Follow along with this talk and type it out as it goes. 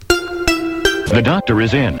The doctor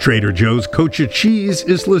is in. Trader Joe's Cotija cheese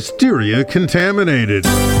is Listeria-Contaminated.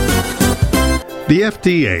 The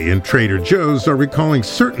FDA and Trader Joe's are recalling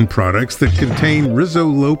certain products that contain Rizzo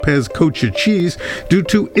Lopez Cotija cheese due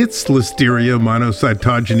to its Listeria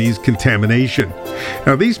monocytogenes contamination.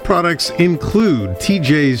 Now, these products include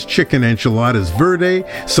TJ's Chicken Enchiladas Verde,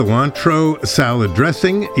 Cilantro Salad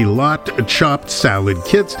Dressing, Elote Chopped Salad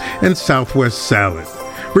Kits, and Southwest Salad.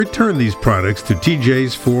 Return these products to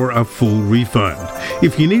TJ's for a full refund.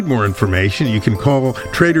 If you need more information, you can call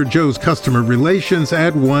Trader Joe's Customer Relations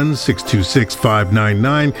at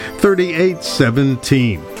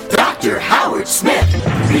 1-626-599-3817. Dr. Howard Smith,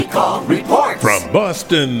 Recall Report. From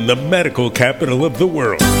Boston, the medical capital of the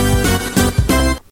world.